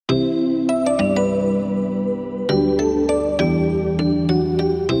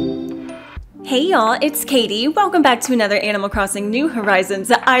Hey y'all, it's Katie. Welcome back to another Animal Crossing New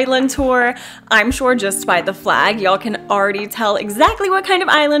Horizons island tour. I'm sure just by the flag, y'all can already tell exactly what kind of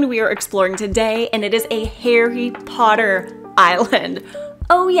island we are exploring today, and it is a Harry Potter island.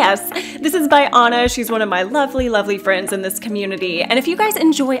 Oh yes, this is by Anna. She's one of my lovely friends in this community. And if you guys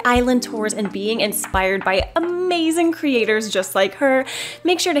enjoy island tours and being inspired by amazing creators just like her,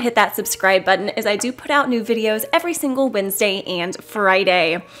 make sure to hit that subscribe button as I do put out new videos every single Wednesday and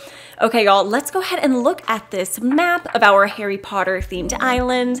Friday. Okay, y'all, let's go ahead and look at this map of our Harry Potter themed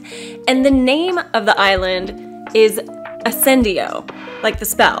island. And the name of the island is ASCENDIO, like the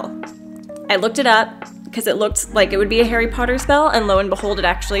spell. I looked it up because it looked like it would be a Harry Potter spell, and lo and behold, it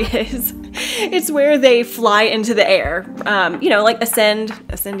actually is. It's where they fly into the air, you know, like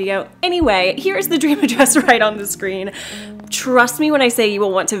ASCENDIO. Anyway, here's the dream address right on the screen. Trust me when I say you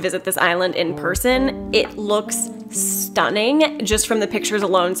will want to visit this island in person. It looks stunning just from the pictures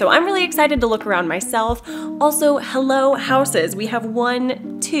alone, so I'm really excited to look around myself. Also, hello houses. We have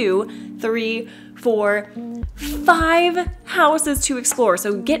 1, 2, 3, 4, 5 houses to explore,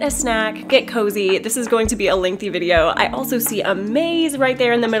 so get a snack, get cozy. This is going to be a lengthy video. I also see a maze right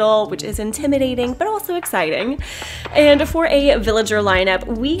there in the middle, which is intimidating, but also exciting. And for a villager lineup,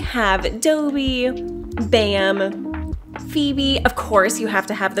 we have Dobby, Bam, Phoebe. Of course, you have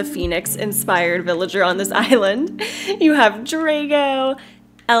to have the Phoenix-inspired villager on this island. You have Drago,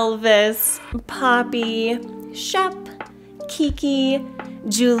 Elvis, Poppy, Shep, Kiki,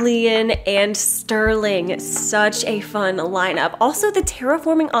 Julian, and Sterling. Such a fun lineup. Also, the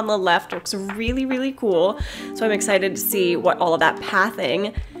terraforming on the left looks really cool, so I'm excited to see what all of that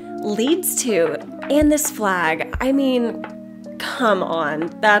pathing leads to. And this flag, I mean, come on,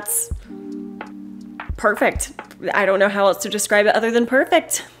 that's perfect. I don't know how else to describe it other than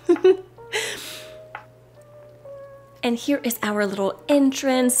perfect. And here is our little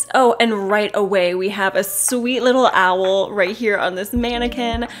entrance. Oh, and right away we have a sweet little owl right here on this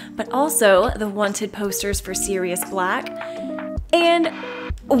mannequin, but also the wanted posters for Sirius Black. And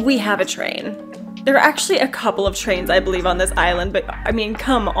we have a train. There are actually a couple of trains, I believe, on this island, but I mean,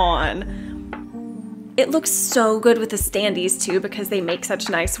 come on. It looks so good with the standees too because they make such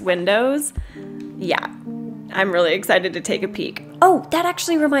nice windows. Yeah. I'm really excited to take a peek. Oh, that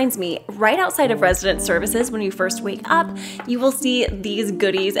actually reminds me, right outside of resident services, when you first wake up, you will see these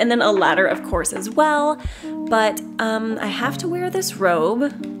goodies and then a ladder, of course, as well. But I have to wear this robe,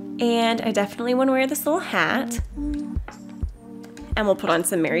 and I definitely want to wear this little hat. And we'll put on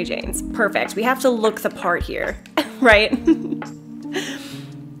some Mary Janes. Perfect. We have to look the part here, right?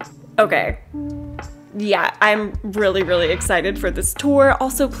 Okay. Yeah, I'm really excited for this tour.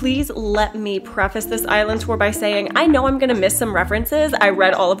 Also, please let me preface this island tour by saying I know I'm gonna miss some references. I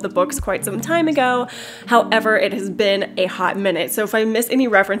read all of the books quite some time ago. However, it has been a hot minute. So if I miss any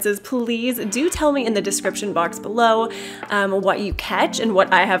references, please do tell me in the description box below what you catch and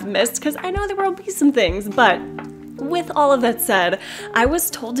what I have missed, because I know there will be some things. But with all of that said, I was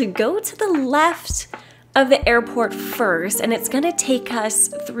told to go to the left of the airport first, and it's gonna take us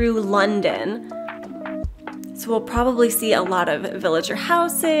through London. So we'll probably see a lot of villager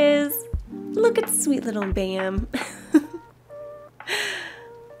houses. Look at the sweet little Bam.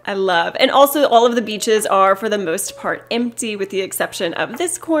 I love. And also all of the beaches are for the most part empty with the exception of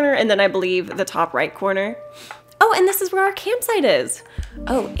this corner and then I believe the top right corner. Oh, and this is where our campsite is.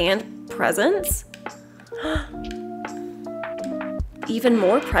 Oh, and presents? Even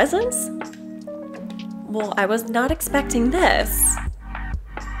more presents? Well, I was not expecting this.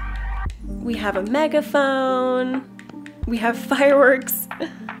 We have a megaphone. We have fireworks.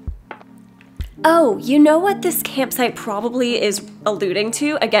 Oh, you know what this campsite probably is alluding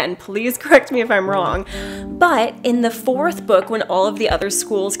to? Again, please correct me if I'm wrong. But in the 4th book, when all of the other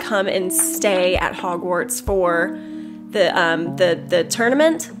schools come and stay at Hogwarts for the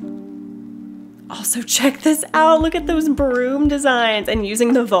tournament. Also, check this out. Look at those broom designs and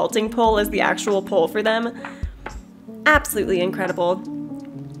using the vaulting pole as the actual pole for them. Absolutely incredible.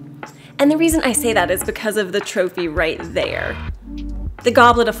 And the reason I say that is because of the trophy right there. The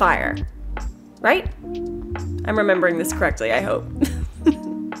Goblet of Fire. Right? I'm remembering this correctly, I hope.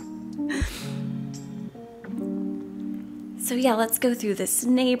 So yeah, let's go through this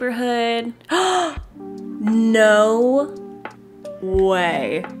neighborhood. No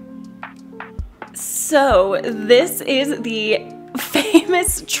way. So this is the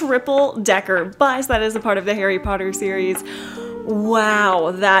famous triple-decker bus that is a part of the Harry Potter series. Wow,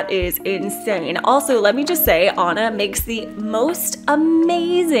 that is insane. Also, let me just say, Anna makes the most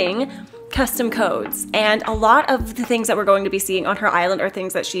amazing custom codes, and a lot of the things that we're going to be seeing on her island are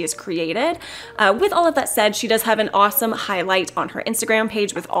things that she has created. With all of that said, she does have an awesome highlight on her Instagram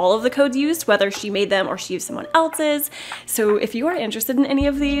page with all of the codes used, whether she made them or she used someone else's. So if you are interested in any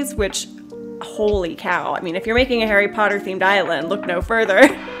of these, which, holy cow, I mean, if you're making a Harry Potter themed island, look no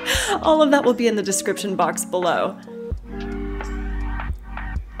further. All of that will be in the description box below.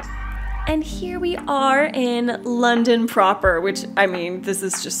 And here we are in London proper, which, I mean, this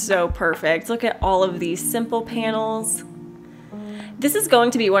is just so perfect. Look at all of these simple panels. This is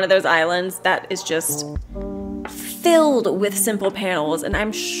going to be one of those islands that is just filled with simple panels, and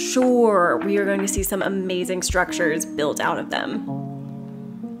I'm sure we are going to see some amazing structures built out of them.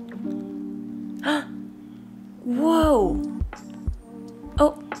 Whoa!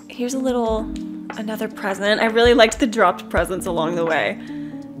 Oh, here's another present. I really liked the dropped presents along the way.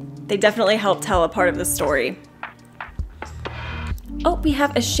 They definitely help tell a part of the story. Oh, we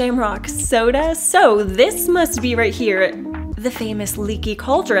have a shamrock soda. So this must be right here, the famous leaky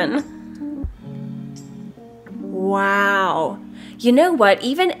cauldron. Wow. You know what?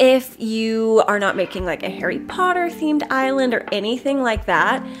 Even if you are not making like a Harry Potter themed island or anything like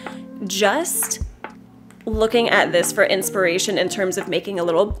that, just looking at this for inspiration in terms of making a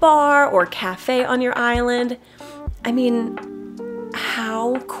little bar or cafe on your island, I mean,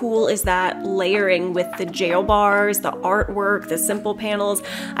 how cool is that, layering with the jail bars, the artwork, the simple panels?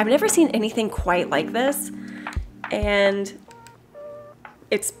 I've never seen anything quite like this, and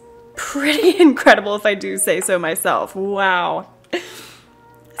it's pretty incredible if I do say so myself. Wow.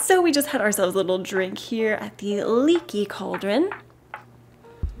 So we just had ourselves a little drink here at the leaky cauldron,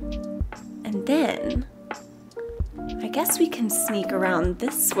 and then I guess we can sneak around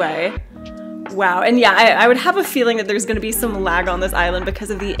this way. Wow, and yeah, I would have a feeling that there's going to be some lag on this island because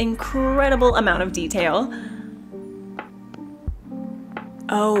of the incredible amount of detail.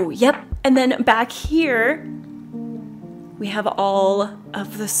 Oh, yep, and then back here, we have all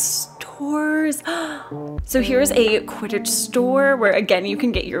of the stores. So here's a Quidditch store where, again, you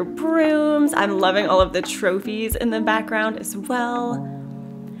can get your brooms. I'm loving all of the trophies in the background as well.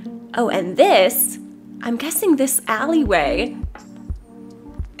 Oh, and this, I'm guessing this alleyway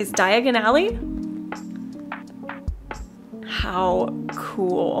is Diagon Alley? How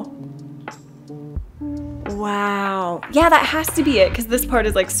cool. Wow. Yeah, that has to be it, because this part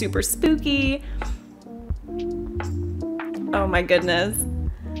is like super spooky. Oh my goodness.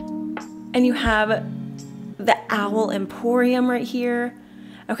 And you have the Owl Emporium right here.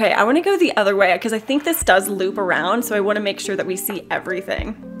 Okay, I want to go the other way because I think this does loop around, so I want to make sure that we see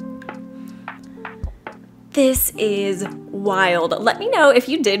everything. This is wild. Let me know if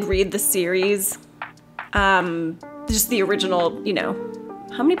you did read the series, just the original, you know,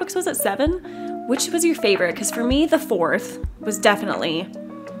 how many books was it? 7? Which was your favorite? Because for me, the 4th was definitely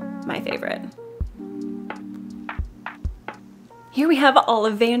my favorite. Here we have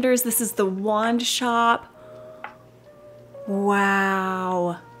Ollivander's. This is the wand shop.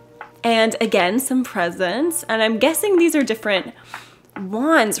 Wow. And again, some presents. And I'm guessing these are different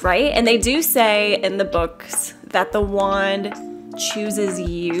wands, right? And they do say in the books that the wand chooses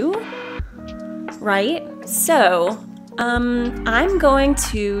you, right? So I'm going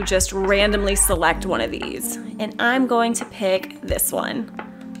to just randomly select one of these, and I'm going to pick this one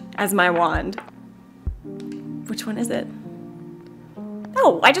as my wand. Which one is it?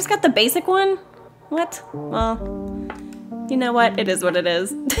 Oh, I just got the basic one? What? Well, you know what? It is what it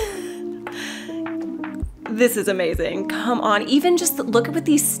is. This is amazing. Come on, even just look at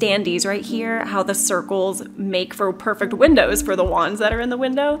these standees right here, how the circles make for perfect windows for the wands that are in the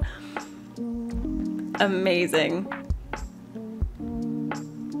window. Amazing.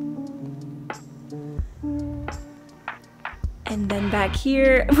 And then back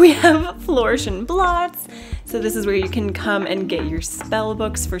here, we have Flourish and Blots. So this is where you can come and get your spell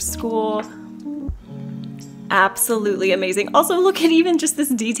books for school. Absolutely amazing. Also, look at even just this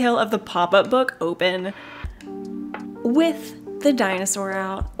detail of the pop-up book open with the dinosaur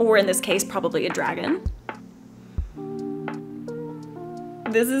out, or in this case, probably a dragon.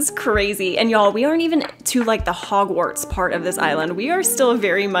 This is crazy. And y'all, we aren't even to like the Hogwarts part of this island. We are still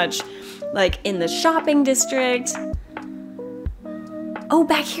very much like in the shopping district. Oh,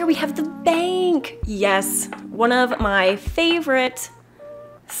 back here we have the bank. Yes, one of my favorite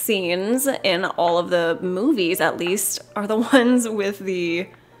scenes in all of the movies, at least, are the ones with the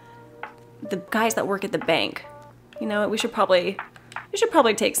guys that work at the bank. You know, we should probably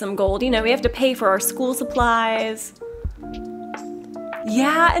take some gold. You know, we have to pay for our school supplies.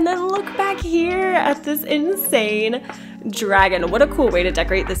 Yeah, and then look back here at this insane dragon. What a cool way to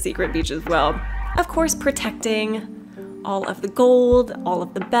decorate the secret beach as well. Of course, protecting all of the gold, all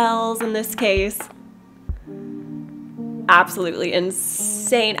of the bells in this case. Absolutely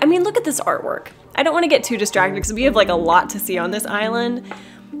insane. I mean, look at this artwork. I don't want to get too distracted because we have like a lot to see on this island,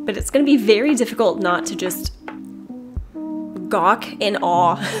 but it's going to be very difficult not to just gawk in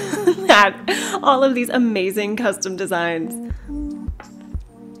awe at all of these amazing custom designs.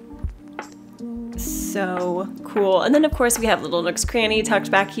 So cool. And then of course we have little nooks cranny tucked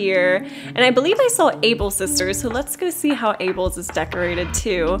back here. And I believe I saw Abel's sisters, so let's go see how Abel's is decorated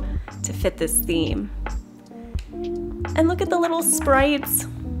too to fit this theme. And look at the little sprites.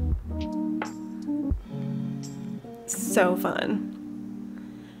 So fun.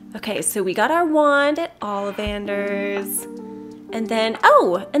 Okay, so we got our wand at Ollivander's. And then,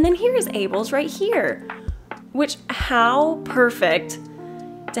 oh, and then here's Abel's right here. Which, how perfect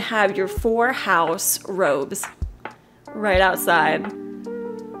to have your 4 house robes right outside.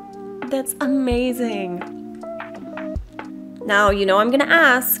 That's amazing. Now, you know I'm gonna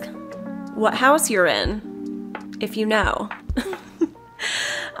ask what house you're in, if you know.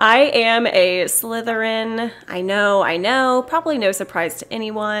 I am a Slytherin. I know, probably no surprise to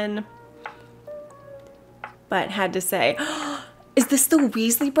anyone. But had to say, is this the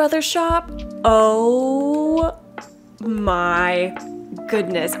Weasley Brothers shop? Oh my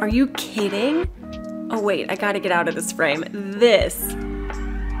goodness, are you kidding? Oh wait, I gotta get out of this frame. This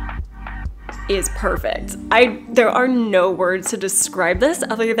is perfect. There are no words to describe this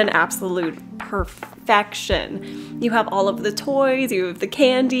other than absolute perfection. You have all of the toys, you have the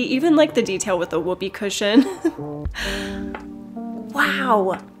candy, even like the detail with the whoopee cushion.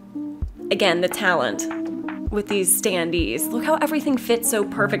 Wow. Again, the talent with these standees. Look how everything fits so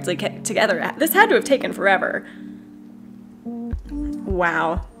perfectly together. This had to have taken forever.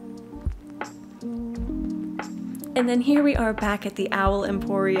 Wow. And then here we are back at the Owl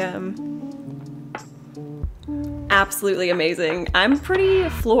Emporium. Absolutely amazing. I'm pretty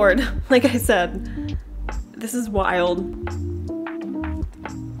floored, like I said. This is wild.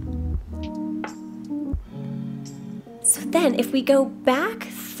 So then if we go back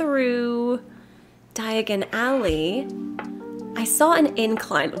through Diagon Alley, I saw an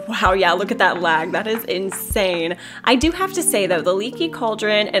incline. Wow, yeah, look at that lag. That is insane. I do have to say though, the leaky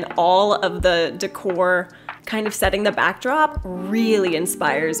cauldron and all of the decor kind of setting the backdrop really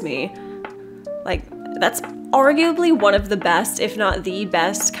inspires me. Like, that's arguably one of the best, if not the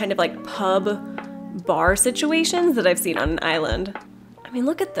best, kind of like pub bar situations that I've seen on an island. I mean,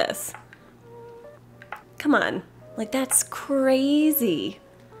 look at this. Come on. Like, that's crazy.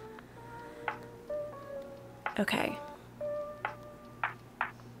 Okay.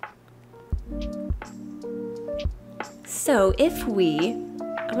 So if we,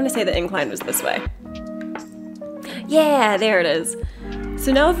 I'm gonna say the incline was this way. Yeah, there it is.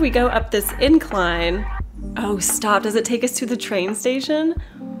 So now if we go up this incline, oh stop, does it take us to the train station?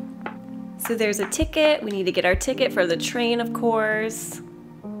 So there's a ticket, we need to get our ticket for the train, of course.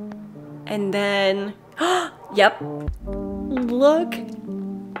 And then, yep, look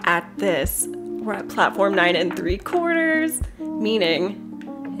at this. We're at platform 9 3/4,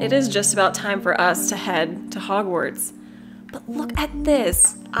 meaning it is just about time for us to head to Hogwarts. But look at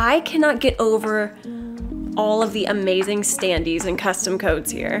this. I cannot get over all of the amazing standees and custom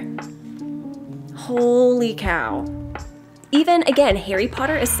codes here. Holy cow. Even, again, Harry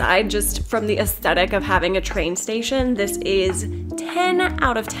Potter aside, just from the aesthetic of having a train station, this is 10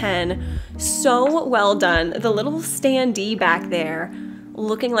 out of 10. So well done. The little standee back there,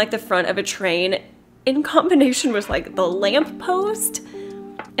 looking like the front of a train, in combination with like the lamp post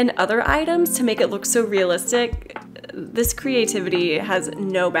and other items to make it look so realistic. This creativity has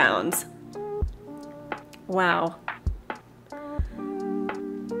no bounds. Wow.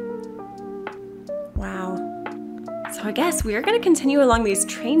 Wow. So I guess we are going to continue along these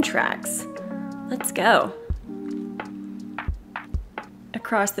train tracks. Let's go.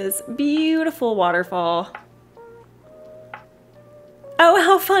 Across this beautiful waterfall. Oh,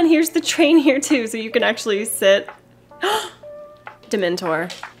 how fun. Here's the train here too, so you can actually sit.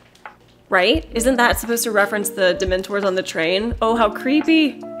 Dementor. Right? Isn't that supposed to reference the Dementors on the train? Oh, how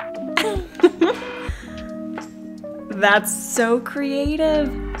creepy. That's so creative.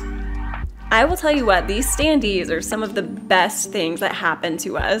 I will tell you what, these standees are some of the best things that happen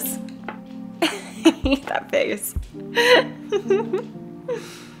to us. That face.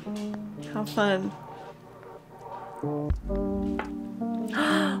 How fun.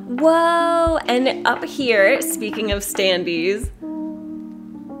 Whoa, and up here, speaking of standees,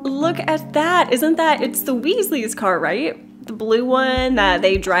 look at that. Isn't that, it's the Weasley's car, right? The blue one that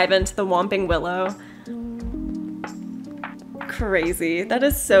they drive into the Whomping Willow. Crazy. That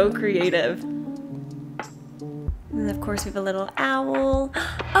is so creative. And of course we have a little owl.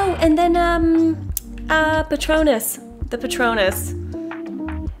 Oh, and then Patronus, the Patronus.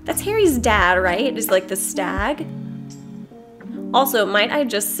 That's Harry's dad, right? Is like the stag. Also, might I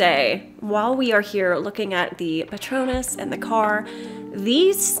just say, while we are here looking at the Patronus and the car,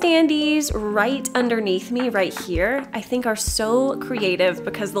 these standees right underneath me right here, I think are so creative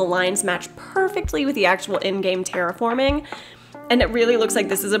because the lines match perfectly with the actual in-game terraforming. And it really looks like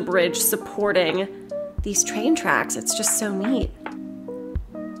this is a bridge supporting these train tracks. It's just so neat.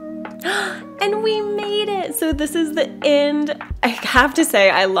 And we made it! So this is the end. I have to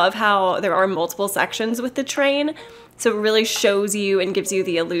say, I love how there are multiple sections with the train. So it really shows you and gives you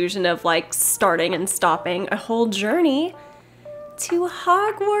the illusion of like starting and stopping a whole journey to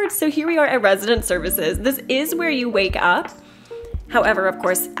Hogwarts. So here we are at Resident Services. This is where you wake up. However, of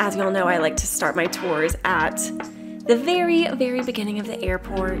course, as y'all know, I like to start my tours at the very, very beginning of the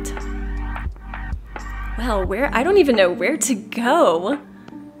airport. Well, I don't even know where to go.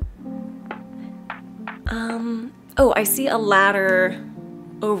 Oh, I see a ladder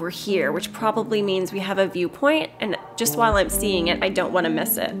over here, which probably means we have a viewpoint, and just while I'm seeing it, I don't want to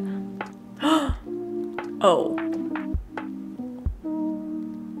miss it. Oh.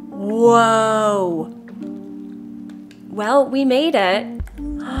 Whoa. Well, we made it.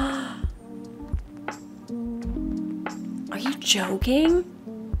 Are you joking?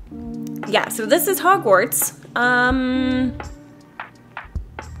 Yeah, so this is Hogwarts.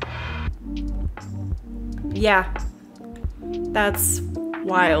 Yeah. That's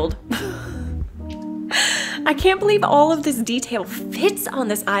wild. I can't believe all of this detail fits on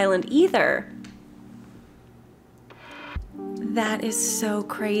this island either. That is so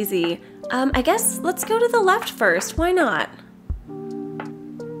crazy. I guess let's go to the left first. Why not?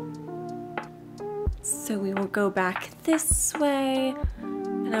 So we will go back this way.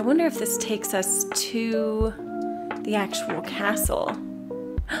 And I wonder if this takes us to the actual castle.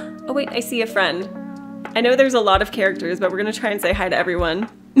 Oh wait, I see a friend. I know there's a lot of characters, but we're gonna try and say hi to everyone.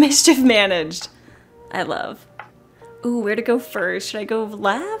 Mischief managed. I love. Ooh, where to go first? Should I go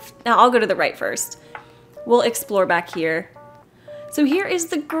left? No, I'll go to the right first. We'll explore back here. So here is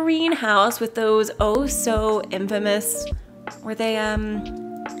the greenhouse with those oh so infamous, were they, I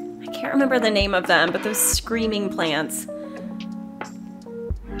can't remember the name of them, but those screaming plants.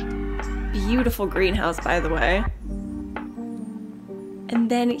 Beautiful greenhouse, by the way. And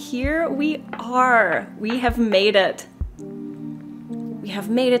then here we are. We have made it. We have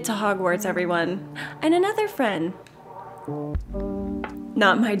made it to Hogwarts, everyone. And another friend.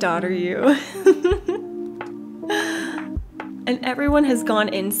 Not my daughter, you. And everyone has gone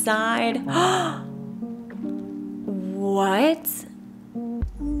inside. What?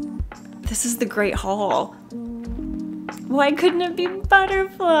 This is the Great Hall. Why couldn't it be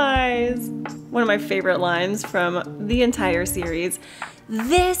butterflies? One of my favorite lines from the entire series.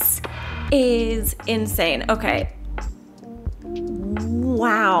 This is insane. Okay.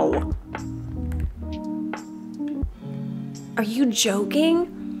 Wow. Are you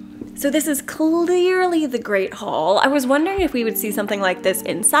joking? So this is clearly the Great Hall. I was wondering if we would see something like this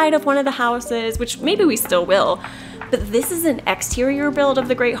inside of one of the houses, which maybe we still will. But this is an exterior build of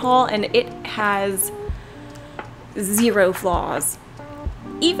the Great Hall, and it has zero flaws.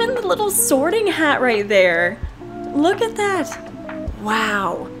 Even the little sorting hat right there. Look at that.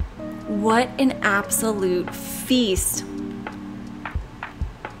 Wow. What an absolute feast.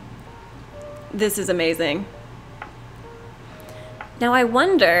 This is amazing. Now I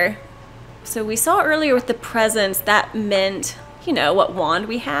wonder, so we saw earlier with the presents that meant, you know, what wand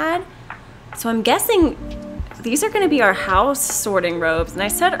we had. So I'm guessing these are going to be our house sorting robes. And I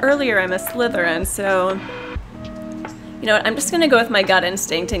said earlier I'm a Slytherin, so you know what, I'm just going to go with my gut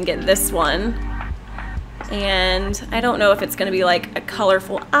instinct and get this one. And I don't know if it's going to be like a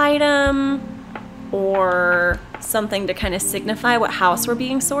colorful item or something to kind of signify what house we're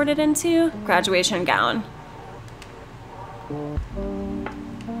being sorted into. Graduation gown.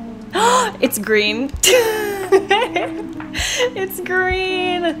 It's green. It's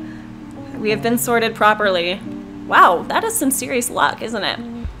green. We have been sorted properly. Wow, that is some serious luck, isn't it?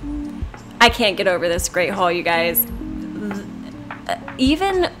 I can't get over this Great Hall, you guys.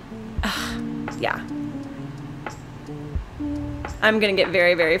 Yeah. I'm gonna get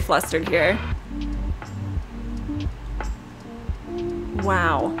very, very flustered here.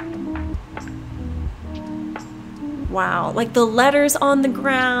 Wow. Wow, like the letters on the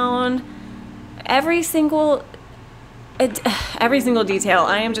ground, every single detail.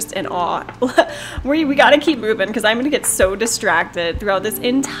 I am just in awe. We gotta keep moving because I'm gonna get so distracted throughout this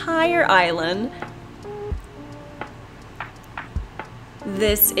entire island.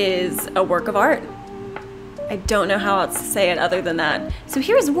 This is a work of art. I don't know how else to say it other than that. So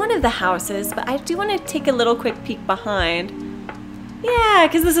here's one of the houses, but I do want to take a little quick peek behind. Yeah,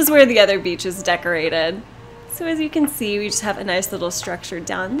 because this is where the other beach is decorated. So as you can see, we just have a nice little structure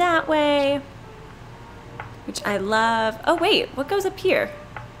down that way, which I love. Oh wait, what goes up here?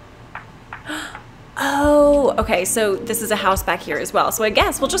 Oh, okay, so this is a house back here as well. So I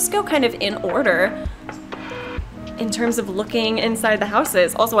guess we'll just go kind of in order in terms of looking inside the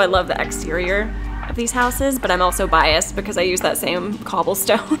houses. Also, I love the exterior of these houses, but I'm also biased because I use that same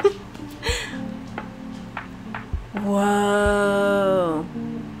cobblestone. Whoa.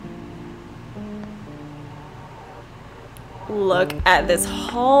 Look at this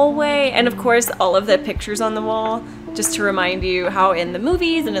hallway. And of course, all of the pictures on the wall, just to remind you how in the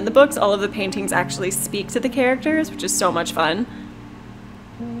movies and in the books, all of the paintings actually speak to the characters, which is so much fun.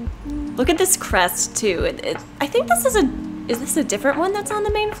 Look at this crest too. I think this is this a different one that's on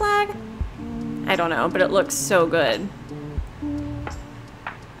the main flag? I don't know, but it looks so good.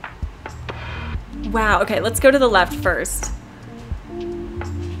 Wow, okay, let's go to the left first.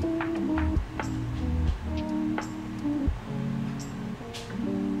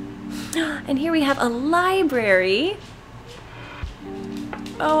 And here we have a library.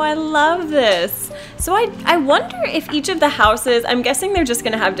 Oh, I love this. So I wonder if each of the houses, I'm guessing they're just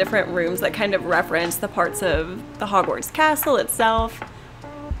gonna have different rooms that kind of reference the parts of the Hogwarts castle itself.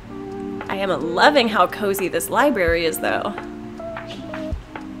 I am loving how cozy this library is though.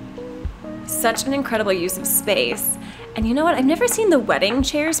 Such an incredible use of space. And you know what? I've never seen the wedding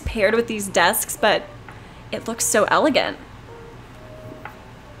chairs paired with these desks, but it looks so elegant.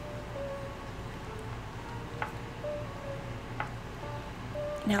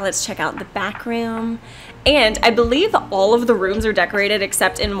 Now let's check out the back room. And I believe all of the rooms are decorated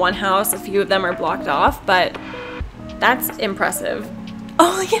except in one house. A few of them are blocked off, but that's impressive.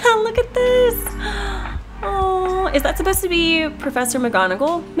 Oh yeah, look at this. Oh, is that supposed to be Professor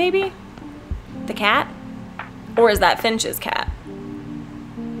McGonagall, maybe? The cat? Or is that Finch's cat?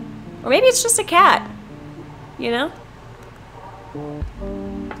 Or maybe it's just a cat, you know? Oh,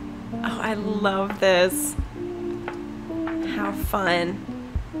 I love this. How fun.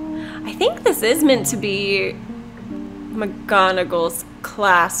 I think this is meant to be McGonagall's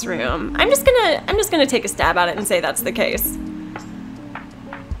classroom. I'm just gonna take a stab at it and say that's the case.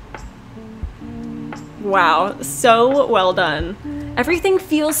 Wow, so well done. Everything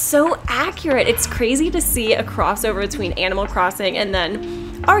feels so accurate. It's crazy to see a crossover between Animal Crossing and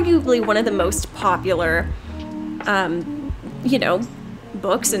then arguably one of the most popular, you know,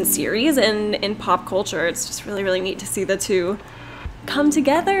 books and series in pop culture. It's just really, really neat to see the two come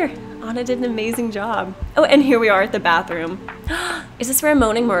together. Anna did an amazing job. Oh, and here we are at the bathroom. Is this where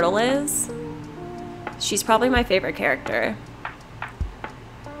Moaning Myrtle is? She's probably my favorite character.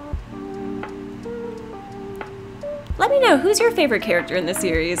 Let me know, who's your favorite character in the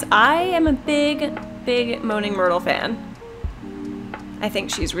series? I am a big, big Moaning Myrtle fan. I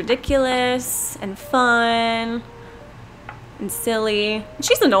think she's ridiculous and fun and silly.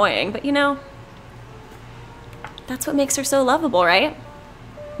 She's annoying, but you know, that's what makes her so lovable, right?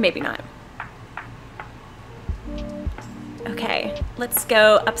 Maybe not. Okay, let's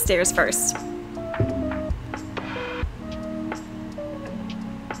go upstairs first.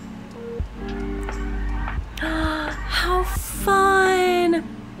 How fun!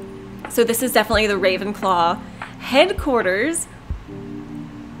 So this is definitely the Ravenclaw headquarters,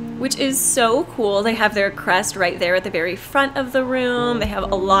 which is so cool. They have their crest right there at the very front of the room. They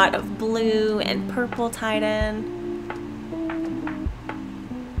have a lot of blue and purple tied in.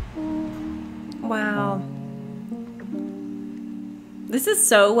 Wow. This is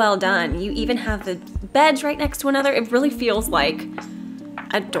so well done. You even have the beds right next to one another. It really feels like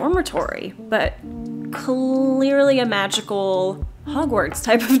a dormitory, but clearly a magical Hogwarts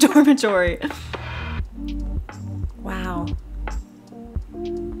type of dormitory. Wow.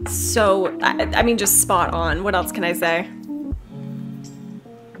 So, I mean, just spot on. What else can I say?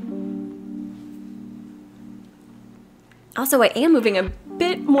 Also, I am moving a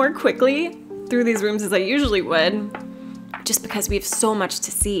bit more quickly through these rooms as I usually would, just because we have so much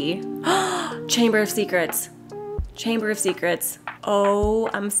to see. Chamber of Secrets. Chamber of Secrets. Oh,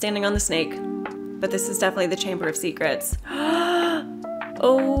 I'm standing on the snake. But this is definitely the Chamber of Secrets.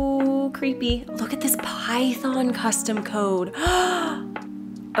 Oh, creepy. Look at this Python custom code.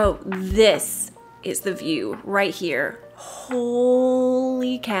 Oh, this is the view right here.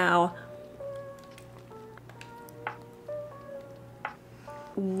 Holy cow.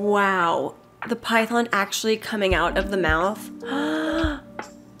 Wow. The Python actually coming out of the mouth.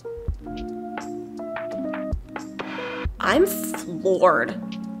 I'm floored.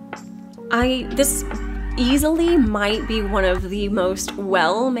 easily might be one of the most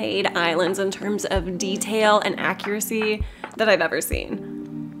well-made islands in terms of detail and accuracy that I've ever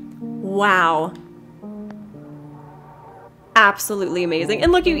seen. Wow. Absolutely amazing.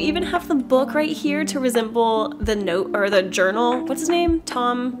 And look, you even have the book right here to resemble the note or the journal. What's his name?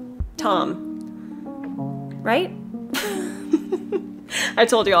 Tom. Right? I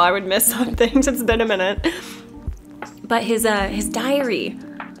told y'all I would miss some things. It's been a minute. But his diary.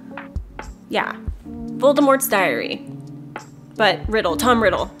 Yeah. Voldemort's diary. But Riddle, Tom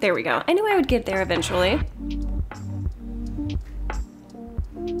Riddle. There we go. I knew I would get there eventually.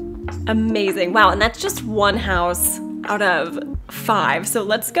 Amazing. Wow, and that's just one house out of 5. So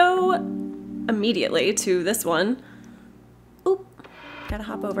let's go immediately to this one. Oop. Gotta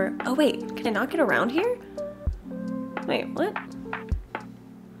hop over. Oh wait, can I not get around here? Wait, what?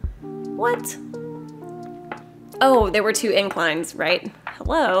 What? Oh, there were 2 inclines, right?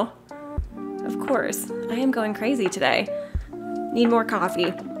 Hello? Of course. I am going crazy today. Need more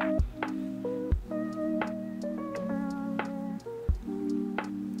coffee.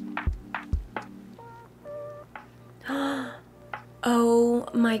 Oh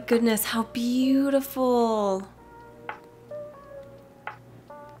my goodness, how beautiful.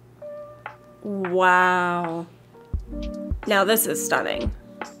 Wow. Now this is stunning.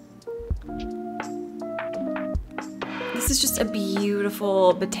 This is just a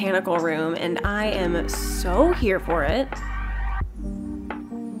beautiful botanical room, and I am so here for it.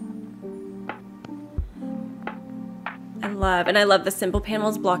 I love the simple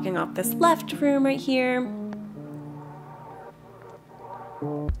panels blocking off this left room right here.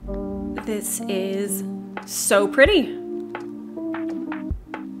 This is so pretty.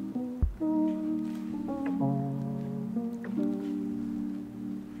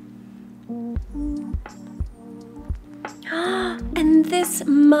 And this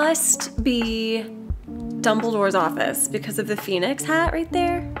must be Dumbledore's office because of the Phoenix hat right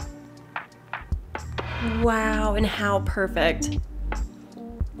there. Wow, and how perfect.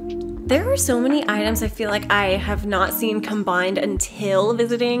 There are so many items I feel like I have not seen combined until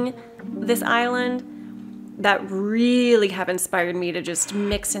visiting this island that really have inspired me to just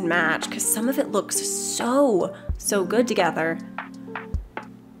mix and match, because some of it looks so good together.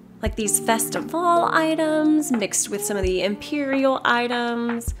 Like these festival items mixed with some of the imperial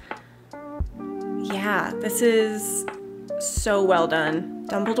items. Yeah, this is so well done.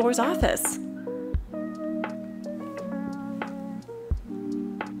 Dumbledore's office.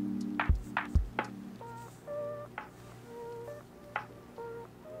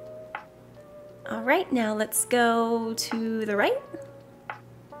 All right, now let's go to the right.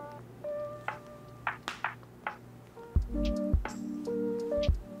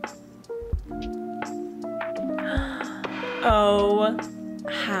 Oh,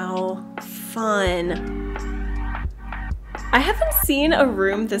 how fun. I haven't seen a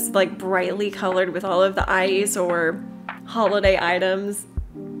room this like brightly colored with all of the ice or holiday items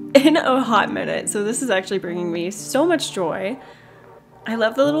in a hot minute. So this is actually bringing me so much joy. I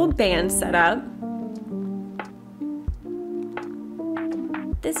love the little band setup.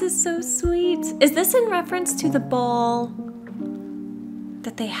 This is so sweet. Is this in reference to the ball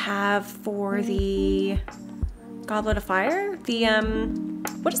that they have for the Goblet of Fire? The,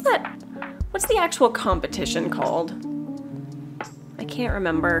 what is that? What's the actual competition called? I can't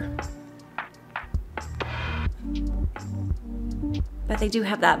remember. But they do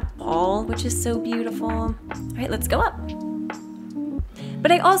have that ball, which is so beautiful. All right, let's go up.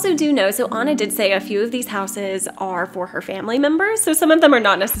 But I also do know, so Anna did say a few of these houses are for her family members, so some of them are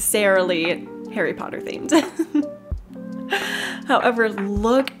not necessarily Harry Potter themed. However,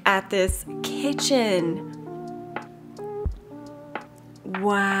 look at this kitchen.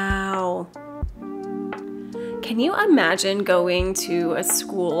 Wow. Can you imagine going to a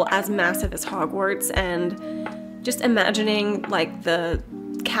school as massive as Hogwarts and just imagining like the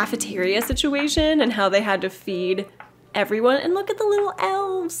cafeteria situation and how they had to feed everyone? And look at the little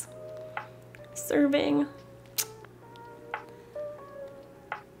elves serving.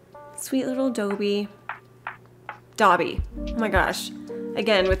 Sweet little Dobby. Dobby. Oh my gosh.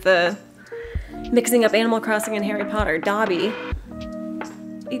 Again, with the mixing up Animal Crossing and Harry Potter. Dobby.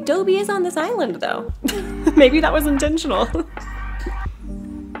 Dobby is on this island though. Maybe that was intentional.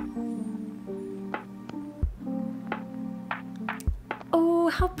 Oh,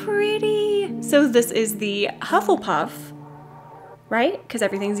 how pretty. So this is the Hufflepuff, right? Because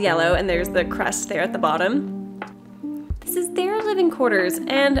everything's yellow and there's the crest there at the bottom. This is their living quarters,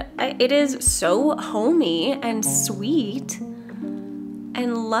 and it is so homey and sweet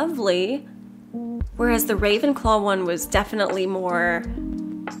and lovely. Whereas the Ravenclaw one was definitely more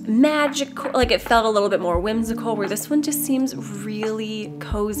magical, like it felt a little bit more whimsical, where this one just seems really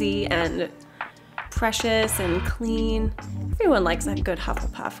cozy and precious and clean. Everyone likes a good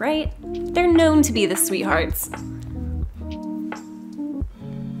Hufflepuff, right? They're known to be the sweethearts.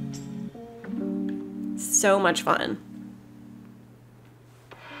 So much fun.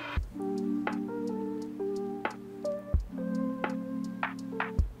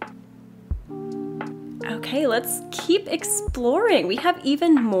 Okay, let's keep exploring. We have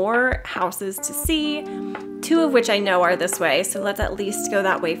even more houses to see, 2 of which I know are this way, so let's at least go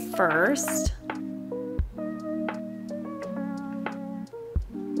that way first.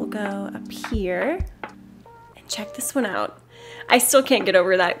 We'll go up here and check this one out. I still can't get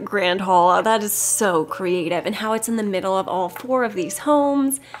over that grand hall. That is so creative, and how it's in the middle of all 4 of these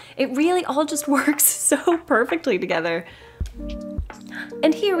homes. It really all just works so perfectly together.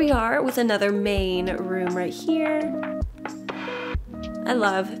 And here we are with another main room right here. I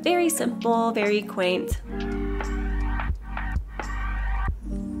love, very simple, very quaint.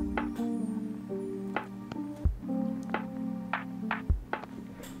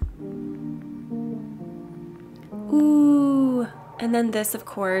 Ooh, and then this, of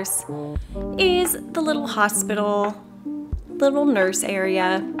course, is the little hospital, little nurse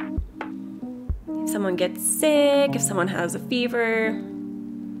area. If someone gets sick, if someone has a fever,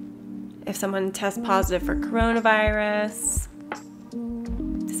 if someone tests positive for coronavirus,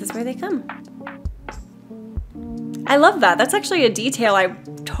 this is where they come. I love that. That's actually a detail I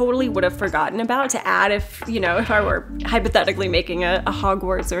totally would have forgotten about to add if, you know, if I were hypothetically making a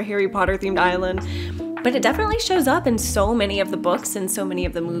Hogwarts or Harry Potter themed island. But it definitely shows up in so many of the books and so many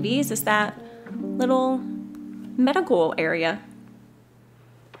of the movies, is that little medical area.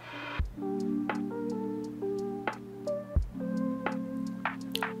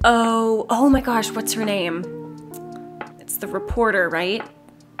 Oh my gosh, what's her name? It's the reporter, right?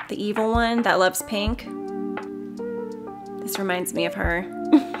 The evil one that loves pink. This reminds me of her.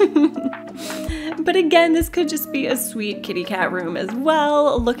 But again, this could just be a sweet kitty cat room as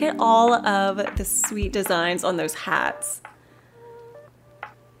well. Look at all of the sweet designs on those hats.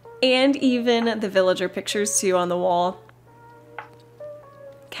 And even the villager pictures too on the wall.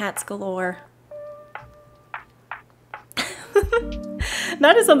 Cats galore.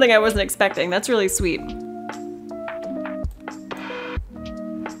 That is something I wasn't expecting. That's really sweet.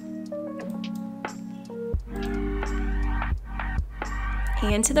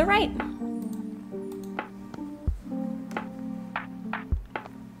 And to the right.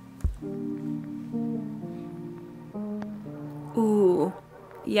 Ooh,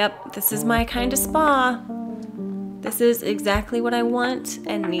 yep, this is my kind of spa. This is exactly what I want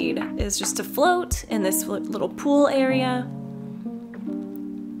and need, is just to float in this little pool area.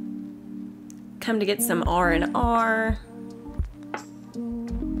 Come to get some R&R.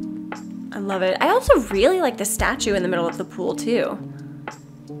 I love it. I also really like the statue in the middle of the pool too.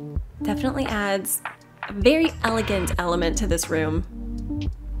 Definitely adds a very elegant element to this room.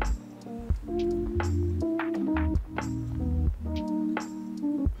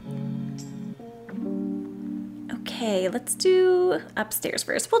 Okay, let's do upstairs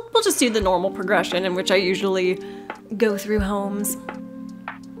first. We'll just do the normal progression in which I usually go through homes.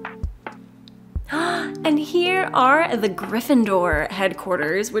 And here are the Gryffindor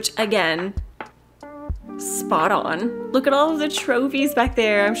headquarters, which again, spot on. Look at all of the trophies back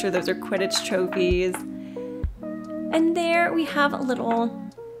there. I'm sure those are Quidditch trophies. And there we have a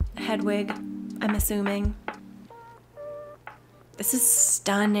little Hedwig, I'm assuming. This is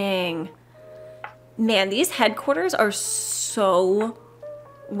stunning. Man, these headquarters are so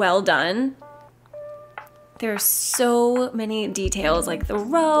well done. There are so many details, like the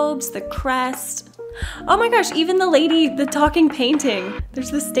robes, the crest. Oh my gosh, even the lady, the talking painting.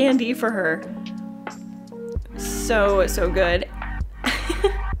 There's the standee for her. So good.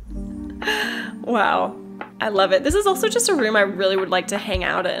 Wow, I love it. This is also just a room I really would like to hang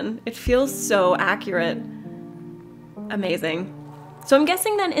out in. It feels so accurate. Amazing. So I'm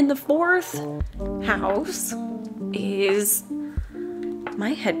guessing then in the 4th house is my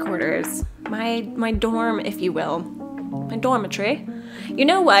headquarters, my dorm, if you will, my dormitory. You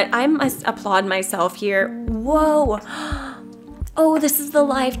know what? I must applaud myself here. Whoa. Oh, this is the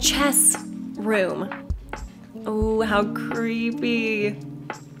live chess room. Oh, how creepy.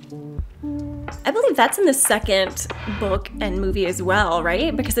 I believe that's in the 2nd book and movie as well,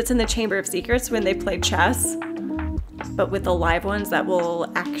 right? Because it's in the Chamber of Secrets when they play chess, but with the live ones that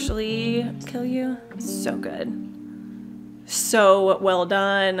will actually kill you. So good. So well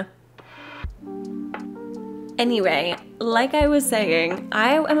done. Anyway, like I was saying,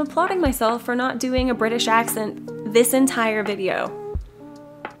 I am applauding myself for not doing a British accent this entire video.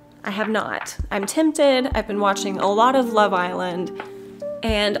 I have not. I'm tempted. I've been watching a lot of Love Island,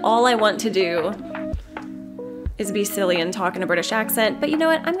 and all I want to do is be silly and talk in a British accent, but you know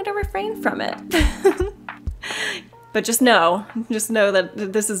what? I'm gonna refrain from it. But just know that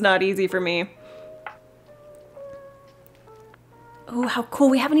this is not easy for me. Oh, how cool.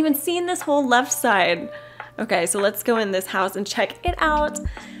 We haven't even seen this whole left side. Okay, so let's go in this house and check it out,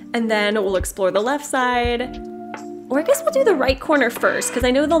 and then we'll explore the left side. Or I guess we'll do the right corner first, because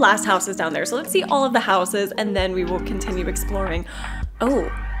I know the last house is down there. So let's see all of the houses, and then we will continue exploring. Oh,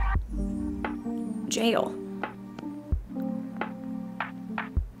 jail.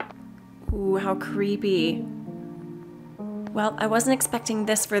 Ooh, how creepy. Well, I wasn't expecting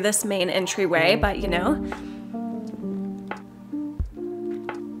this for this main entryway, but you know,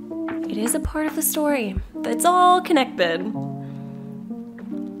 it is a part of the story. It's all connected.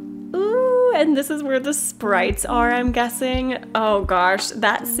 Ooh, and this is where the sprites are, I'm guessing. Oh gosh,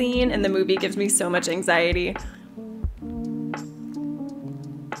 that scene in the movie gives me so much anxiety.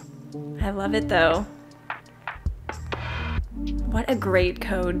 I love it though. What a great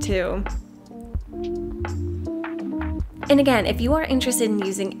code too. And again, if you are interested in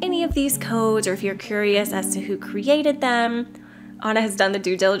using any of these codes, or if you're curious as to who created them, Anna has done the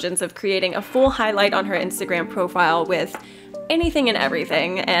due diligence of creating a full highlight on her Instagram profile with anything and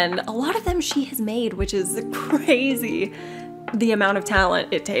everything, and a lot of them she has made, which is crazy, the amount of talent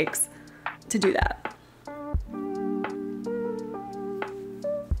it takes to do that.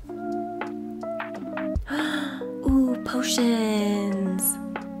 Ooh, potions.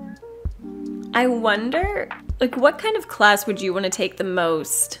 I wonder, like, what kind of class would you want to take the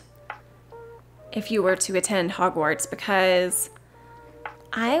most if you were to attend Hogwarts? Because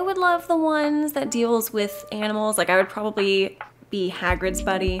I would love the ones that deals with animals. Like, I would probably be Hagrid's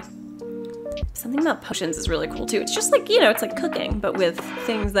buddy. Something about potions is really cool too. It's just like, you know, it's like cooking, but with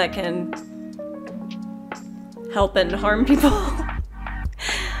things that can help and harm people.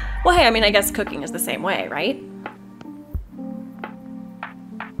 Well, hey, I mean, I guess cooking is the same way, right?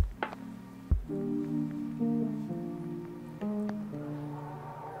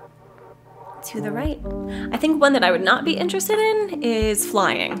 To the right. I think one that I would not be interested in is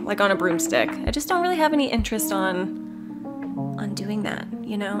flying, like on a broomstick. I just don't really have any interest on doing that,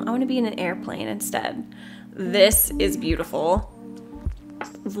 you know? I want to be in an airplane instead. This is beautiful.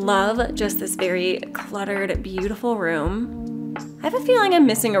 Love just this very cluttered, beautiful room. I have a feeling I'm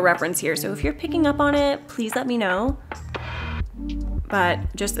missing a reference here, so if you're picking up on it, please let me know. But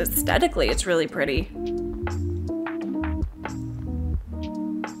just aesthetically, it's really pretty.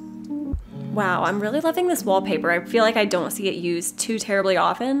 Wow, I'm really loving this wallpaper. I feel like I don't see it used too terribly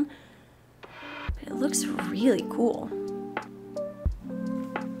often, but it looks really cool.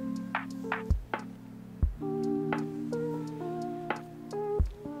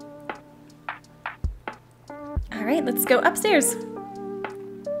 All right, let's go upstairs.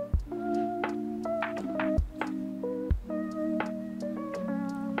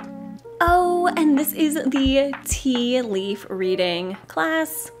 Oh, and this is the tea leaf reading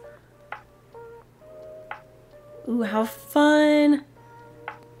class. Ooh, how fun.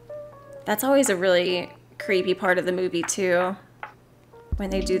 That's always a really creepy part of the movie too,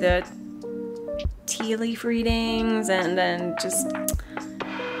 when they do the tea leaf readings and then just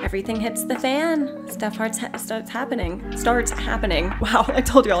everything hits the fan. Stuff starts happening. Wow, I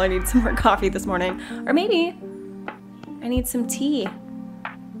told y'all I need some more coffee this morning. Or maybe I need some tea.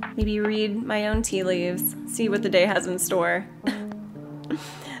 Maybe read my own tea leaves, see what the day has in store.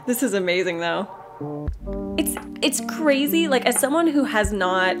 This is amazing though. It's crazy, like, as someone who has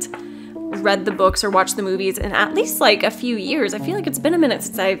not read the books or watched the movies in at least like a few years, I feel like it's been a minute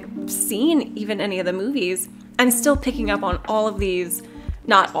since I've seen even any of the movies. I'm still picking up on all of these,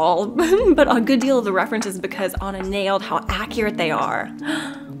 not all, but a good deal of the references because Anna nailed how accurate they are.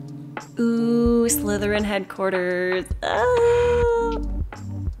 Ooh, Slytherin headquarters. Oh.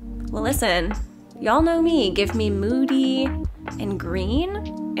 Well, listen, y'all know me. Give me moody and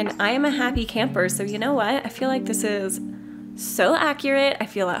green, and I am a happy camper, so you know what? I feel like this is so accurate. I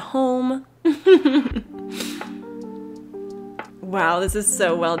feel at home. Wow, this is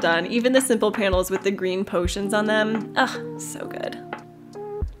so well done. Even the simple panels with the green potions on them. Ugh, so good.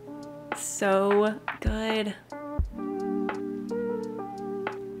 So good.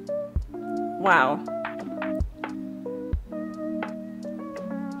 Wow.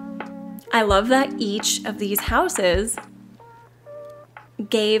 I love that each of these houses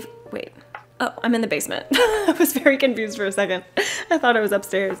gave, wait, oh, I'm in the basement. I was very confused for a second. I thought I was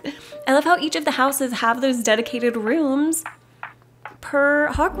upstairs. I love how each of the houses have those dedicated rooms per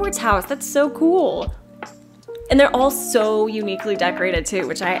Hogwarts house. That's so cool. And they're all so uniquely decorated too,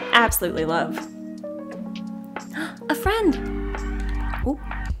 which I absolutely love. A friend. Ooh.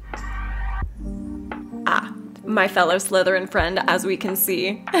 Ah, my fellow Slytherin friend, as we can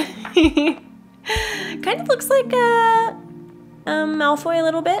see. Kind of looks like a Malfoy a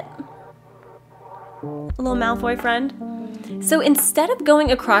little bit. A little Malfoy friend. So instead of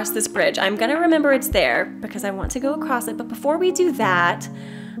going across this bridge, I'm gonna remember it's there because I want to go across it. But before we do that,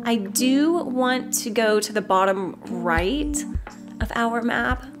 I do want to go to the bottom right of our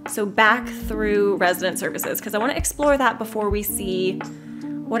map. So back through resident services, because I want to explore that before we see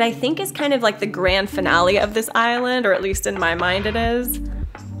what I think is kind of like the grand finale of this island, or at least in my mind it is.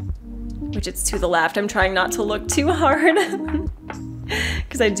 Which it's to the left. I'm trying not to look too hard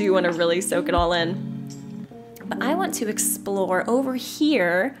because I do want to really soak it all in. But I want to explore over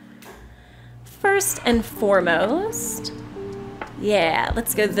here first and foremost. Yeah,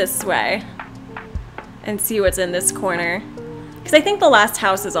 let's go this way and see what's in this corner. Because I think the last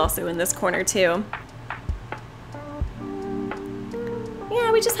house is also in this corner too.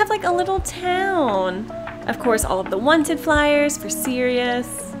 Yeah, we just have like a little town. Of course, all of the wanted flyers for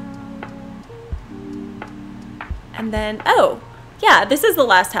Sirius. And then, oh, yeah, this is the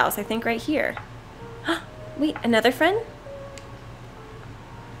last house, I think, right here. Wait, another friend?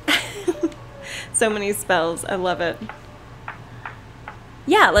 So many spells, I love it.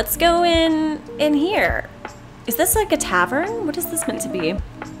 Yeah, let's go in here. Is this like a tavern? What is this meant to be?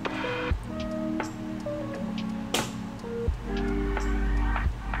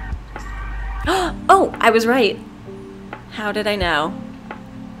 Oh, I was right. How did I know?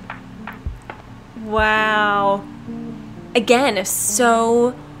 Wow. Again,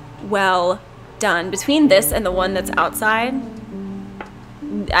 so well done. Between this and the one that's outside,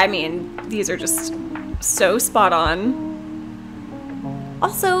 I mean, these are just so spot on.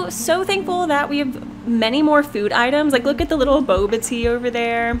 Also, so thankful that we have many more food items. Like, look at the little boba tea over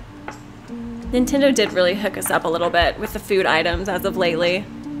there. Nintendo did really hook us up a little bit with the food items as of lately.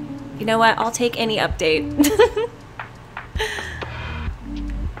 You know what? I'll take any update.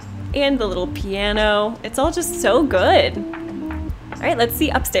 And the little piano. It's all just so good. All right, let's see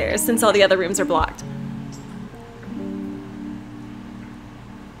upstairs since all the other rooms are blocked.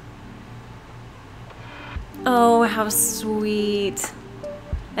 Oh, how sweet.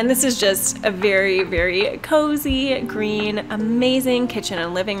 And this is just a very, very cozy, green, amazing kitchen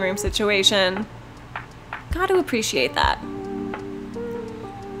and living room situation. Gotta appreciate that.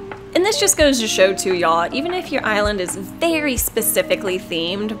 And this just goes to show too, y'all, even if your island is very specifically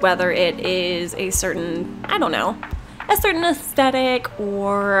themed, whether it is a certain, I don't know, a certain aesthetic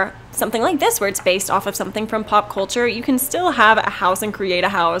or something like this where it's based off of something from pop culture, you can still have a house and create a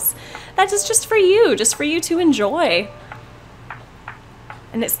house that is just for you to enjoy.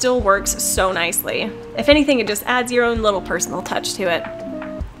 And it still works so nicely. If anything, it just adds your own little personal touch to it.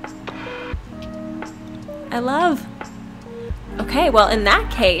 I love. Okay, well, in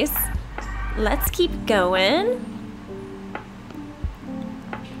that case, let's keep going.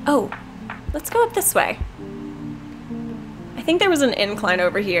 Oh, let's go up this way. I think there was an incline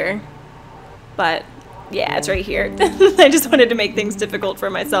over here, but yeah, it's right here. I just wanted to make things difficult for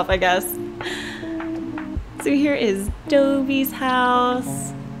myself, I guess. So here is Dobby's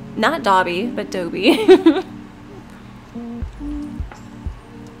house. Not Dobby, but Dobby.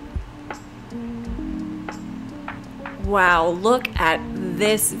 Wow, look at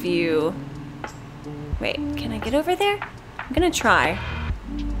this view. Wait, can I get over there? I'm gonna try.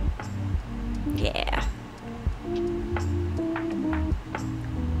 Yeah.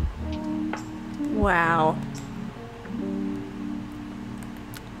 Wow.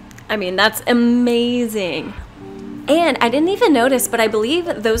 I mean, that's amazing. And I didn't even notice, but I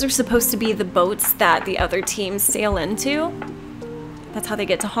believe those are supposed to be the boats that the other teams sail into. That's how they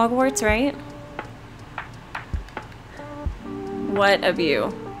get to Hogwarts, right? What a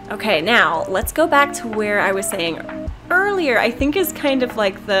view. Okay, now let's go back to where I was saying earlier, I think is kind of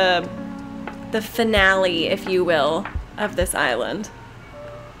like the finale, if you will, of this island.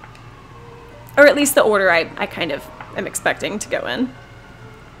 Or at least the order I kind of am expecting to go in.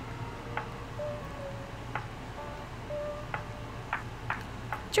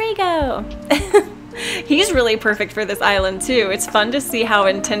 Drago! He's really perfect for this island too. It's fun to see how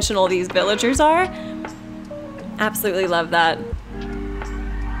intentional these villagers are. Absolutely love that.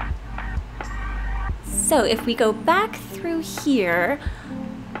 So if we go back through here,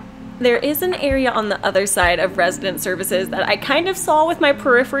 there is an area on the other side of resident services that I kind of saw with my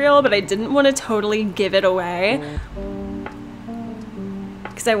peripheral, but I didn't want to totally give it away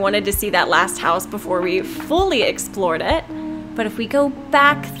because I wanted to see that last house before we fully explored it. But if we go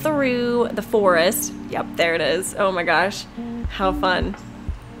back through the forest, yep, there it is. Oh my gosh, how fun.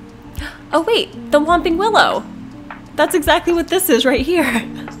 Oh wait, the Whomping Willow. That's exactly what this is right here.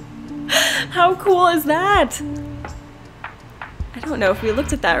 How cool is that? I don't know if we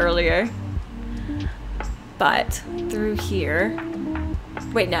looked at that earlier. But through here,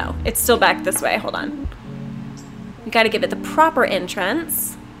 wait, no, it's still back this way. Hold on. We gotta give it the proper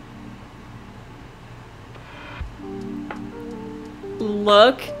entrance.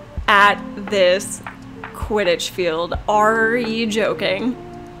 Look at this Quidditch field. Are you joking?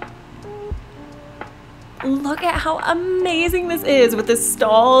 Look at how amazing this is with the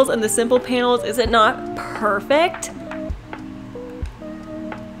stalls and the simple panels. Is it not perfect?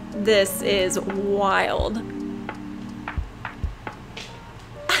 This is wild.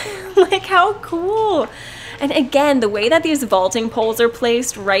 Like, how cool. And again, the way that these vaulting poles are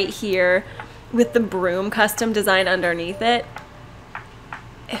placed right here with the broom custom design underneath it.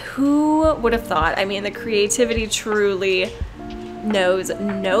 Who would have thought? I mean, the creativity truly knows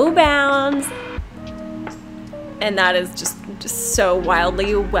no bounds. And that is just so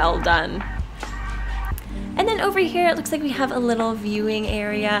wildly well done. And then over here, it looks like we have a little viewing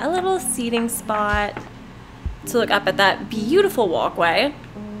area, a little seating spot to look up at that beautiful walkway,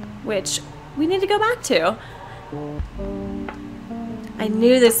 which we need to go back to. I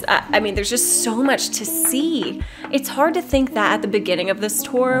knew this, I mean, there's just so much to see. It's hard to think that at the beginning of this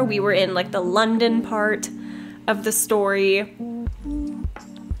tour, we were in like the London part of the story.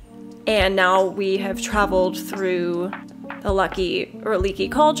 And now we have traveled through the Leaky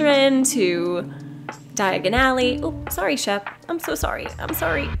Cauldron to Diagon Alley. Oh, sorry, Shep. I'm so sorry. I'm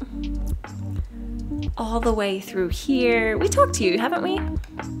sorry. All the way through here. We talked to you, haven't we?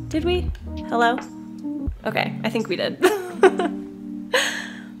 Did we? Hello? Okay, I think we did.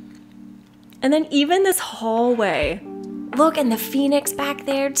 And then even this hallway. Look, and the Phoenix back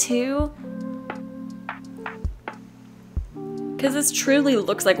there too. Because this truly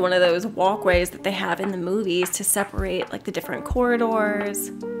looks like one of those walkways that they have in the movies to separate like the different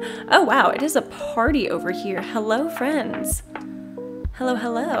corridors. Oh wow, it is a party over here. Hello, friends. Hello,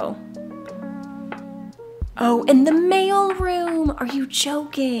 hello. Oh, and the mail room. Are you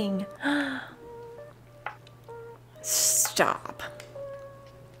joking? Stop.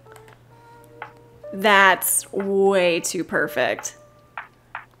 That's way too perfect.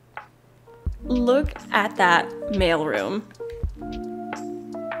 Look at that mailroom.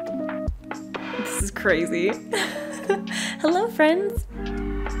 This is crazy. Hello, friends.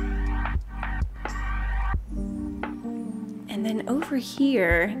 And then over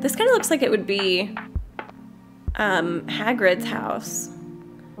here, this kind of looks like it would be Hagrid's house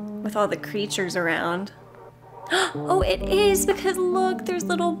with all the creatures around. Oh, it is, because look, there's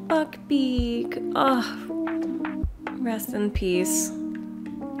little Buckbeak. Oh, rest in peace.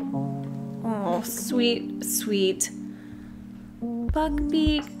 Oh, sweet, sweet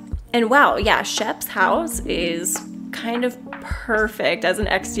Buckbeak. And wow, yeah, Shep's house is kind of perfect as an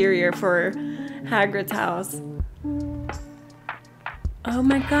exterior for Hagrid's house. Oh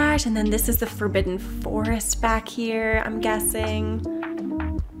my gosh, and then this is the Forbidden Forest back here, I'm guessing.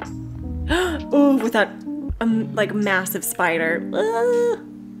 Oh, with that like massive spider.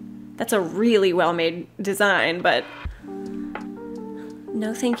 That's a really well-made design, but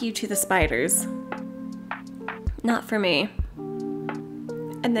no thank you to the spiders. Not for me.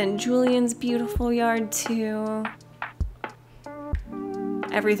 And then Julian's beautiful yard too.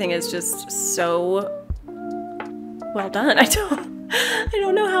 Everything is just so well done. I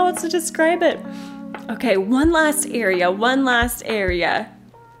don't know how else to describe it. Okay, one last area.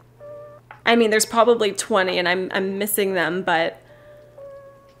 I mean, there's probably 20 and I'm missing them, but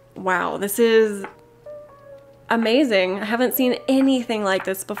wow, this is amazing. I haven't seen anything like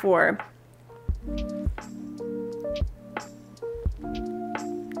this before.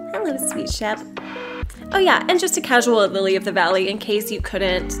 Hello, sweet Shep. Oh yeah, and just a casual Lily of the Valley in case you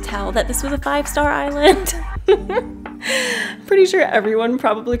couldn't tell that this was a 5-star island. Pretty sure everyone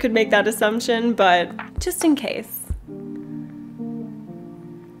probably could make that assumption, but just in case.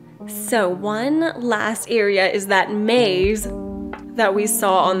 So one last area is that maze that we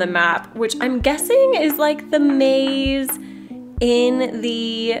saw on the map, which I'm guessing is like the maze in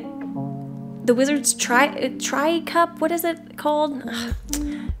the Wizard's Tri-Cup. What is it called? Ugh.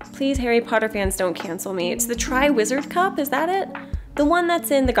 Please, Harry Potter fans, don't cancel me. It's the Tri-Wizard Cup, is that it? The one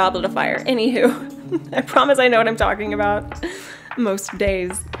that's in the Goblet of Fire. Anywho, I promise I know what I'm talking about most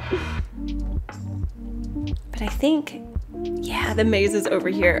days. But I think, yeah, the maze is over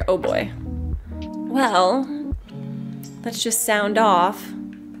here. Oh boy. Well, let's just sound off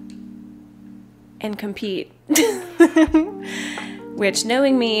and compete. Which,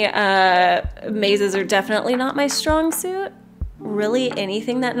 knowing me, mazes are definitely not my strong suit. Really,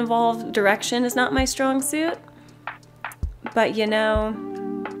 anything that involves direction is not my strong suit. But you know,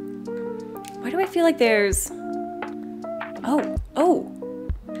 why do I feel like there's... Oh,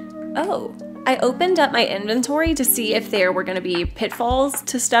 I opened up my inventory to see if there were going to be pitfalls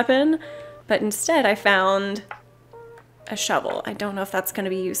to step in, but instead I found a shovel. I don't know if that's going to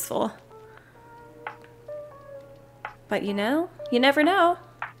be useful. But you know, you never know.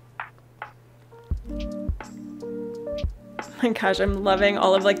 Oh my gosh, I'm loving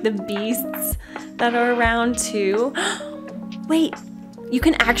all of like the beasts that are around too. Wait, you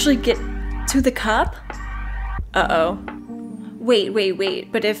can actually get to the cup? Uh-oh.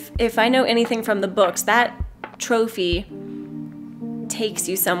 Wait. But if I know anything from the books, that trophy takes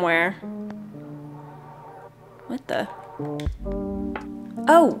you somewhere. What the?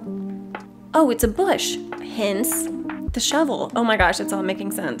 Oh, it's a bush. Hence the shovel. Oh my gosh, it's all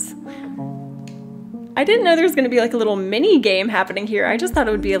making sense. I didn't know there was going to be like a little mini game happening here. I just thought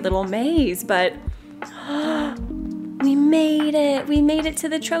it would be a little maze, but we made it. We made it to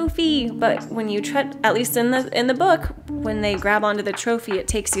the trophy. But when you try, at least in the book, when they grab onto the trophy, it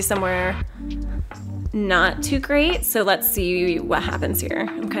takes you somewhere not too great. So let's see what happens here.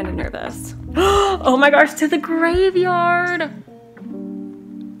 I'm kind of nervous. Oh my gosh, to the graveyard.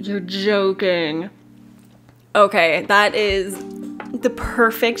 You're joking. Okay, that is the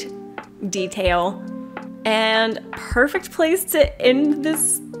perfect detail and perfect place to end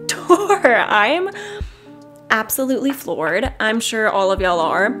this tour. I'm absolutely floored. I'm sure all of y'all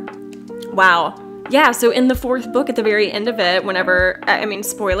are. Wow. Yeah, so in the 4th book at the very end of it, whenever, I mean,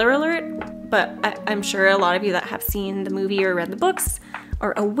 spoiler alert, but I'm sure a lot of you that have seen the movie or read the books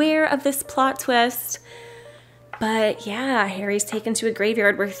are aware of this plot twist. But yeah, Harry's taken to a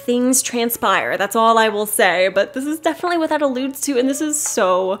graveyard where things transpire. That's all I will say. But this is definitely what that alludes to, and this is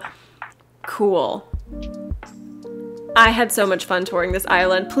so cool. I had so much fun touring this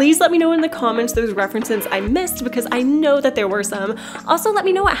island. Please let me know in the comments those references I missed, because I know that there were some. Also, let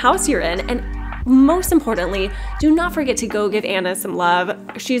me know what house you're in, and most importantly, do not forget to go give Anna some love.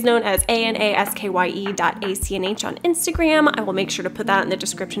 She's known as ANASKYE.ACNH on Instagram. I will make sure to put that in the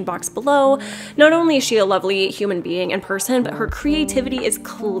description box below. Not only is she a lovely human being in person, but her creativity is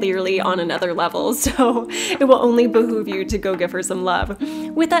clearly on another level, so it will only behoove you to go give her some love.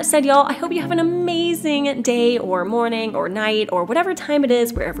 With that said, y'all, I hope you have an amazing day or morning or night or whatever time it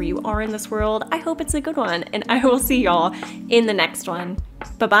is wherever you are in this world. I hope it's a good one, and I will see y'all in the next one.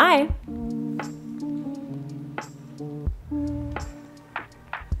 Bye-bye.